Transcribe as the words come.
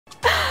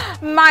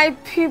My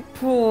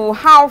people,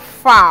 how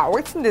far?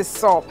 What's in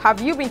this up?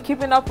 Have you been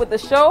keeping up with the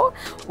show?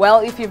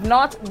 Well, if you've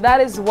not, that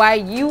is why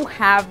you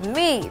have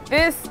me.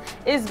 This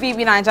is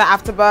BB Naija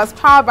Afterbuzz,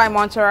 powered by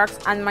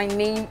Monterox, and my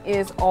name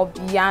is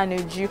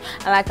Obianuju.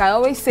 And like I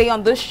always say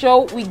on this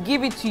show, we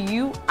give it to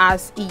you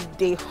as e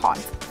dey hot.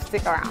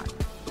 Stick around.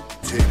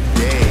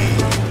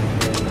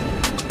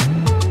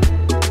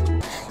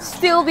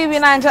 Still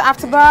BB Naija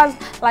Afterbuzz.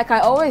 Like I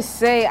always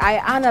say, I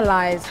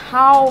analyze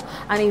how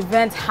an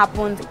event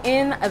happened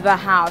in the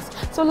house.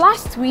 So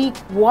last week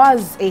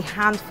was a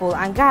handful,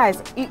 and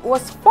guys, it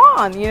was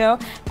fun, you know.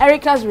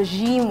 Erica's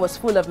regime was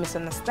full of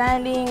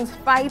misunderstandings,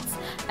 fights,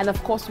 and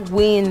of course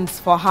wins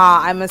for her.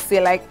 I must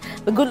say, like,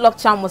 the good luck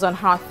charm was on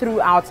her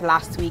throughout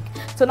last week.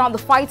 So now the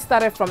fight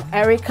started from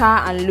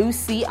Erica and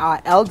Lucy, our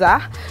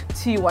elder,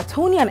 to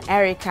Watoni and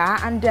Erica,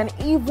 and then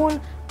even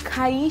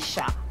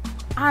Kaisha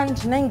and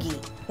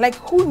Nengi. Like,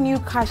 who knew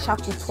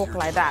Kaisha could talk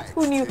like that?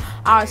 Who knew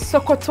our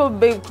Sokoto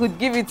babe could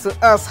give it to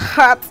us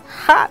hot?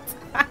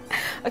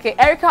 Okay,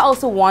 Erica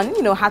also won,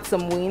 you know, had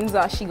some wins.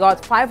 She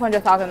got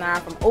 500,000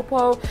 naira from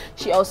Oppo.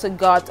 She also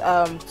got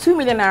 2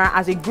 million naira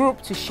as a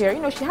group to share.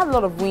 You know, she had a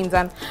lot of wins,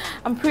 and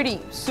I'm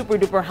pretty super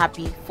duper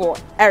happy for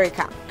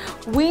Erica.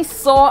 We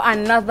saw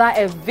another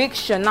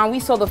eviction. Now we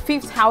saw the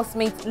 5th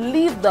housemate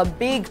leave the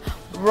big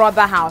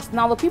brother house.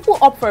 Now the people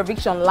up for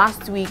eviction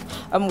last week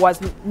was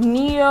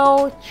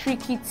Neo,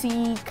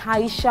 Trikiti,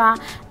 Kaisha,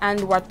 and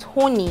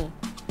Watoni.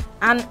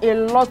 And a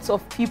lot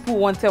of people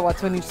wanted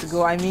Watoni to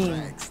go. I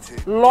mean,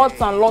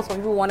 lots and lots of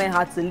people wanted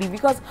her to leave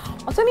because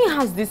Watoni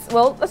has this,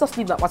 well, let's just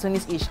leave that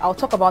Watoni's ish. I'll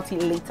talk about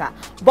it later.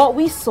 But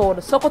we saw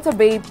the Sokoto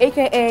babe,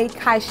 aka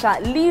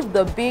Kaisha, leave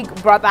the big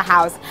brother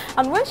house.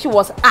 And when she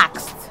was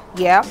asked,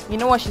 yeah, you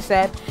know what she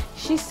said?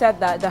 She said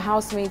that the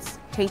housemates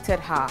hated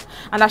her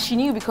and that she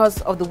knew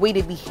because of the way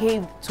they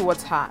behaved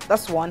towards her.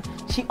 That's one.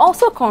 She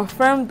also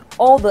confirmed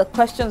all the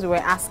questions we were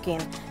asking.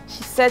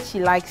 She said she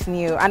likes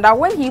Neo, and that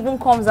when he even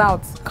comes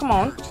out, come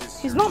on,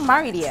 she's not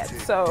married yet,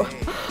 so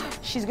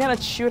she's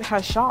gonna shoot her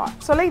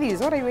shot. So ladies,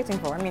 what are you waiting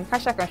for? I mean,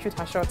 Kaisha can shoot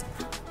her shot.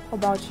 What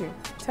about you?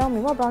 Tell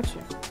me, what about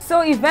you?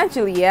 So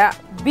eventually, yeah,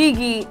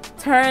 Biggie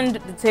turned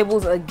the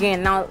tables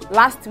again. Now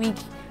last week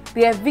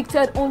they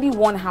evicted only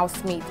one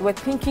housemate. We're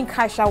thinking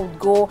Kaisha would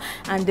go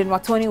and then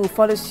Watoni would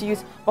follow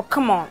suit. But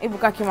come on,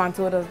 Ebuka came and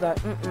told us that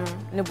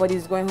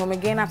nobody's going home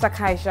again after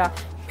Kaisha.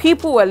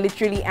 People were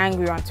literally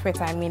angry on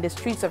Twitter. I mean, the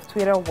streets of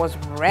Twitter was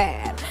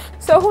red.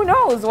 So who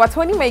knows?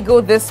 Watoni may go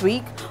this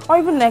week or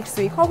even next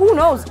week. Or who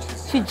knows?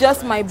 She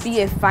just might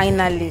be a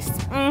finalist.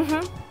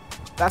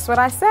 That's what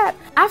I said.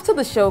 After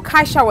the show,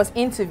 Kaisha was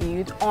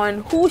interviewed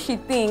on who she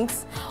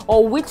thinks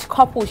or which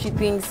couple she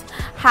thinks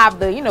have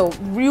the, you know,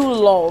 real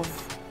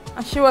love.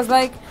 And she was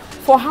like,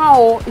 for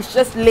her, it's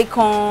just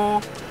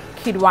Lekon,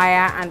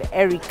 Kidwaya, and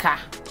Erica.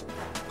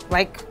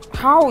 Like,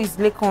 how is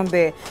Lekon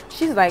there?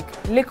 She's like,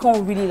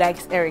 Lekon really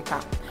likes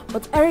Erica,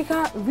 but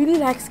Erica really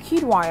likes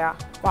Kidwaya.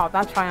 Wow,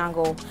 that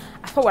triangle.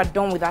 I thought we're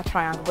done with that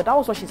triangle, but that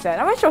was what she said.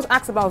 And when she was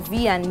asked about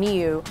V and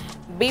Neo,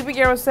 baby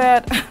girl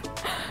said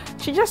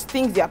she just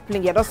thinks they're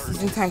playing. They're just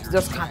using time to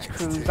just catch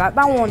cruise. That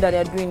one that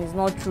they're doing is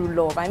not true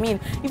love. I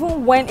mean,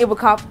 even when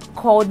Ebuka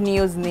called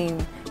Neo's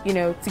name, you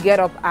know, to get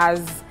up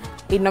as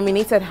a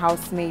nominated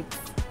housemate,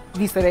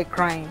 V started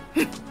crying.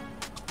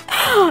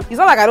 It's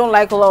not like I don't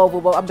like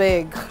love, but I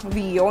beg,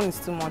 V, your own is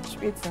too much.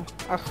 Beg.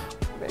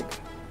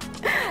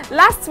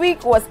 Last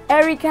week was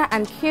Erica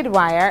and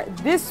Kidwaya.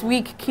 This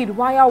week,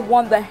 Kidwaya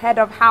won the head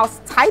of house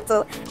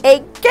title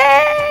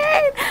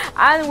again,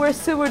 and we're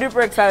super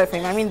duper excited for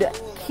him. I mean, the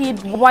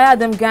Kidwaya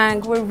them gang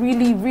were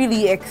really,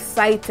 really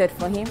excited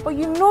for him. But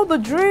you know the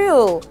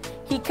drill.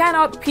 He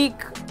cannot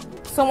pick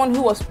someone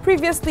who was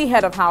previously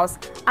head of house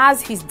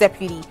as his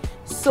deputy.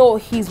 So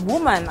his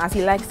woman, as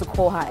he likes to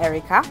call her,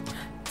 Erica,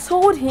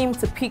 told him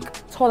to pick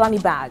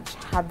Tolani Badge,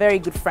 her very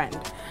good friend,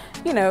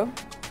 you know.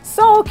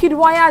 So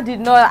Kidwaya did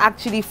not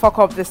actually fuck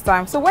up this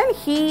time. So when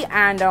he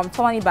and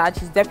Tolani Badge,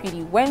 his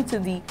deputy, went to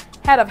the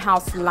head of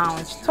house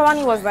lounge,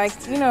 Tolani was like,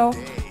 you know,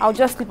 I'll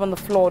just sleep on the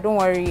floor. Don't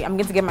worry, I'm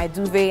going to get my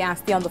duvet and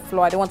stay on the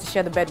floor. I don't want to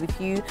share the bed with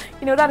you.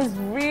 You know, that is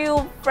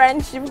real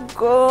friendship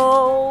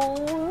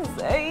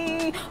goals.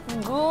 Hey,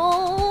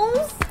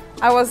 goals.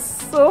 I was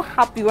so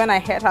happy when I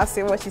heard her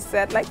say what she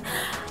said. Like,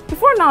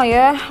 before now,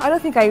 yeah, I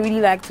don't think I really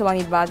liked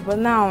Tolani Badge, but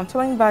now,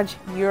 Tolani Badge,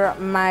 you're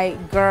my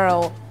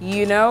girl,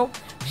 you know?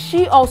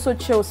 She also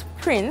chose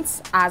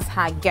Prince as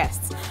her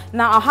guest.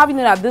 Now, I'll have you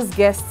know that these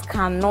guests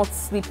cannot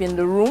sleep in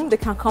the room. They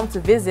can come to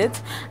visit,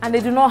 and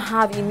they do not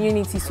have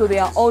immunity, so they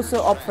are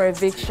also up for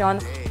eviction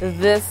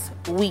this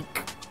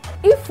week.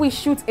 If we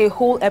shoot a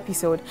whole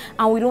episode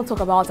and we don't talk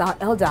about our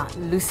elder,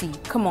 Lucy,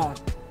 come on.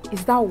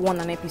 Is that one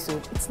an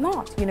episode? It's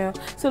not, you know.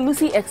 So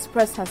Lucy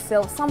expressed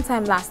herself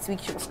sometime last week.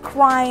 She was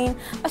crying.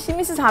 She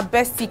misses her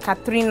bestie,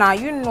 Katrina,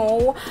 you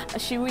know.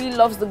 She really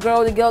loves the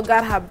girl. The girl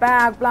got her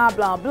back, blah,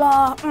 blah,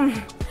 blah.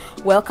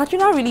 Well,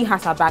 Katrina really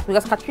has her back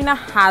because Katrina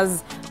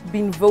has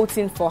been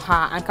voting for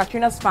her, and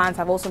Katrina's fans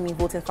have also been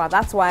voting for her.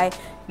 That's why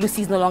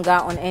Lucy's no longer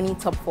on any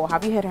top 4.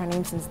 Have you heard her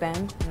name since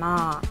then?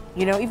 Nah.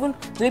 You know, even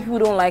the way people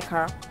don't like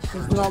her,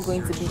 she's not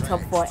going to be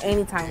top 4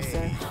 anytime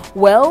soon.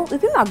 Well, the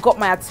thing that got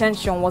my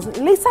attention was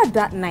later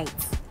that night,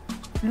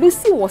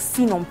 Lucy was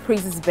seen on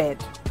Praise's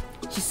bed.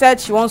 She said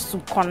she wants to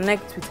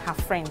connect with her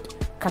friend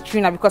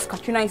Katrina because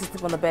Katrina used to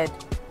sleep on the bed.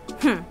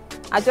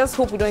 I just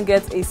hope we don't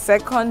get a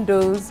second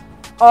dose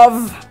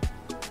of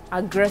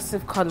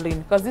aggressive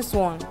cuddling because this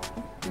one,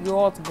 you're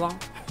all gone.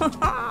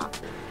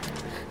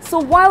 So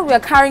while we are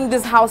carrying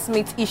these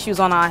housemate issues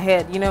on our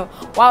head,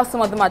 while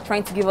some of them are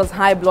trying to give us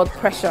high blood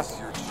pressure,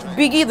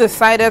 Biggie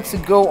decided to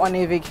go on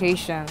a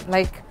vacation.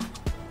 Like,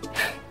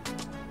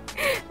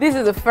 this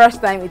is the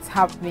first time it's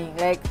happening.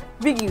 Like,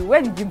 Biggie,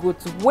 where did you go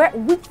to?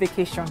 Which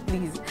vacation,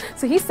 please?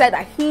 So he said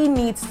that he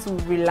needs to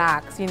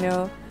relax, he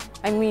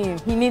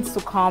needs to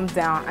calm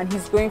down, and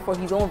he's going for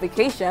his own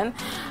vacation,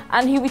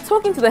 and he'll be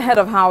talking to the head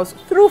of house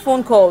through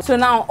phone calls. So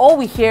now all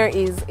we hear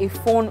is a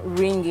phone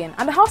ringing,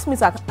 and the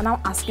housemates are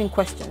now asking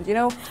questions,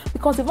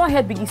 because they've not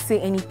heard Biggie say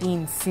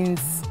anything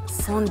since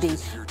Sunday.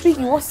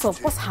 Biggie, what's up?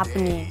 What's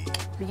happening?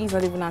 Biggie's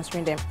not even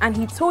answering them, and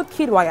he told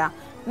Kidwire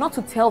not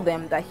to tell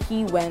them that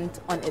he went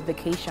on a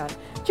vacation.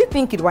 Do you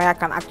think Kidwire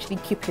can actually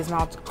keep his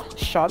mouth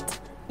shut,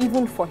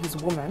 even for his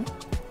woman?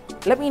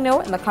 Let me know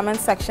in the comment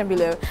section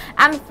below.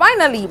 And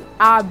finally,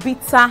 our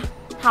bitter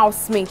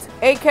housemate,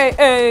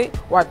 aka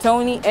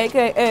Watoni,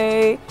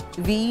 aka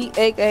V,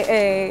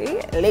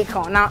 aka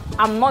Laycon. Now,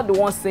 I'm not the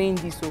one saying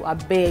this, so I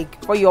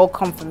beg for you all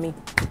come for me.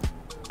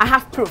 I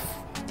have proof.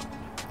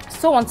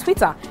 So on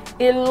Twitter,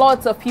 a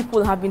lot of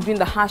people have been doing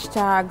the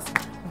hashtags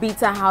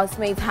bitter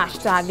housemate,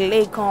 hashtag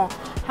Laycon,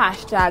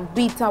 hashtag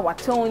bitter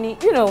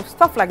Watoni,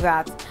 stuff like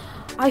that.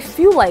 I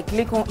feel like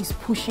Laycon is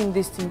pushing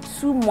this thing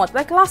too much.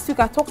 Like last week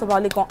I talked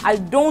about Laycon. I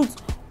don't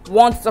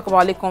want to talk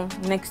about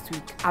Laycon next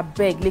week. I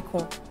beg,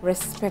 Laycon,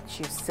 respect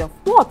yourself.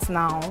 What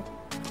now?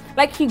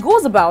 Like, he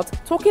goes about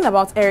talking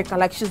about Erica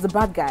like she's the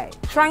bad guy,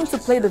 trying to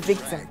play the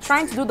victim,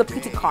 trying to do the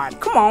pity card.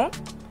 Come on.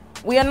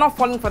 We are not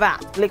falling for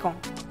that, Laycon.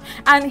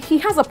 And he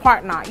has a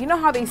partner. You know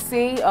how they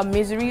say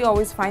misery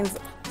always finds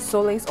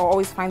solace or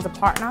always finds a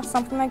partner?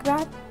 Something like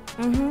that.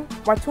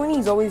 Watoni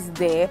is always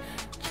there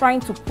trying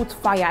to put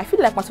fire. I feel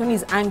like Watoni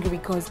is angry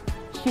because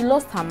she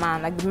lost her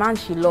man, like the man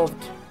she loved,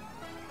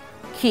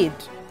 Kid.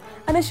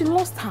 And then she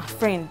lost her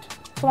friend,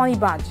 Tony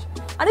Badge.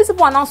 And these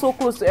people are now so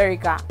close to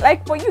Erica.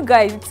 Like, for you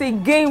guys, it's a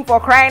game, for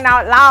crying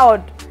out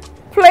loud.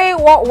 Play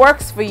what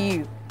works for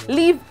you.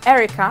 Leave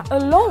Erica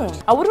alone.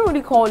 I wouldn't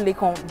really call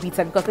Laycon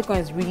bitter because Laycon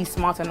is really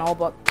smart and all,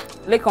 but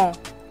Laycon,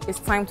 it's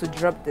time to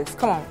drop this.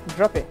 Come on,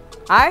 drop it.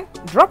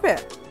 Drop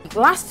it.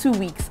 Last 2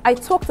 weeks, I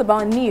talked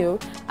about Neo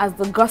as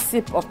the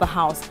gossip of the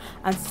house,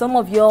 and some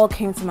of y'all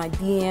came to my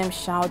DM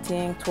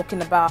shouting,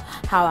 talking about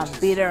how I'm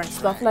bitter and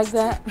stuff like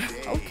that.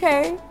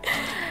 Okay.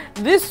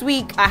 This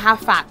week, I have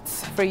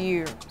facts for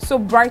you. So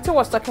Brighter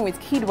was talking with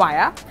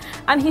Kidwire,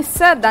 and he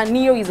said that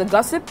Neo is a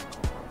gossip.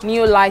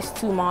 Neo lies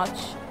too much.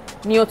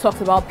 Neo talks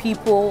about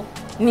people.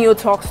 Neo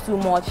talks too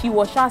much. He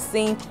was just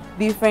saying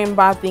different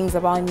bad things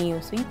about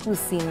Neo. So you will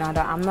see now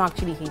that I'm not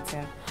actually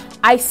hating.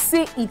 I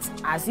say it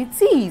as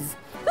it is.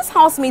 These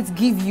housemates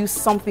give you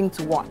something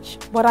to watch,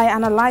 but I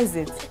analyze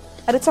it.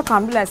 At the talk,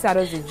 I'm like, say that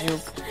was a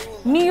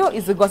joke. Neo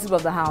is the gossip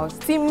of the house.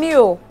 Team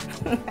Neo.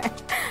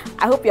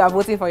 I hope you are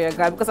voting for your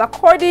guy, because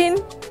according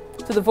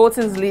to the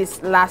voting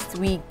list last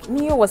week,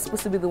 Neo was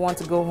supposed to be the one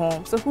to go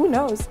home. So who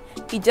knows?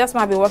 He just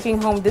might be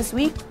working home this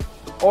week,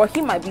 or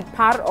he might be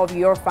part of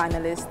your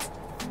finalists.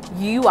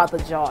 You are the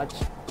judge.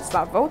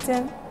 Start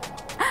voting.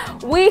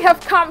 We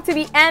have come to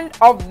the end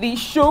of the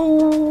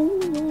show.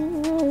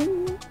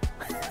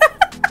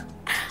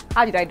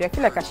 How did I do? I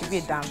feel like I should be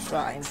a dancer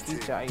in the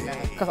future,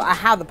 because I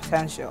have the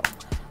potential.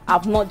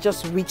 I've not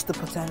just reached the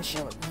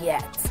potential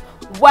yet.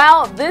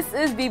 Well, this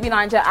is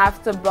BB9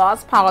 After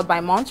Buzz, powered by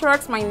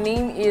Monterex. My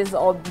name is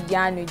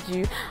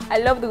Obianuju. I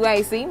love the way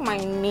I say my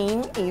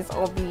name is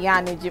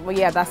Obianuju, but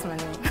yeah, that's my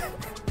name.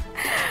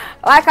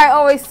 Like I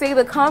always say,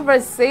 the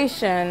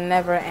conversation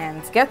never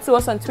ends. Get to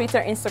us on Twitter,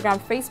 Instagram,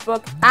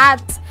 Facebook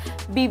at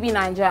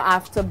BB9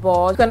 After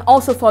Buzz. You can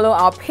also follow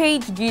our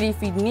page, Giddy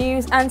Feed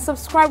News, and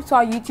subscribe to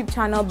our YouTube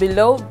channel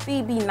below,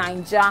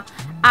 BB9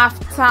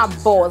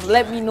 After Buzz.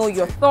 Let me know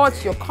your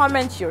thoughts, your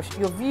comments, your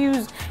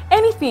views,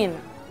 anything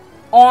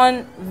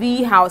on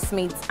the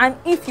housemates. And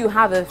if you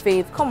have a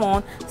fave, come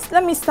on,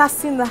 let me start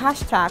seeing the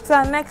hashtags so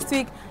that next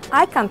week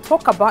I can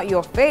talk about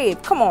your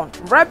fave. Come on,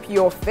 rep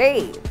your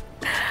fave.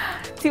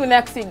 Till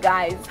next week,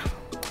 guys.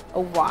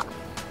 Au revoir.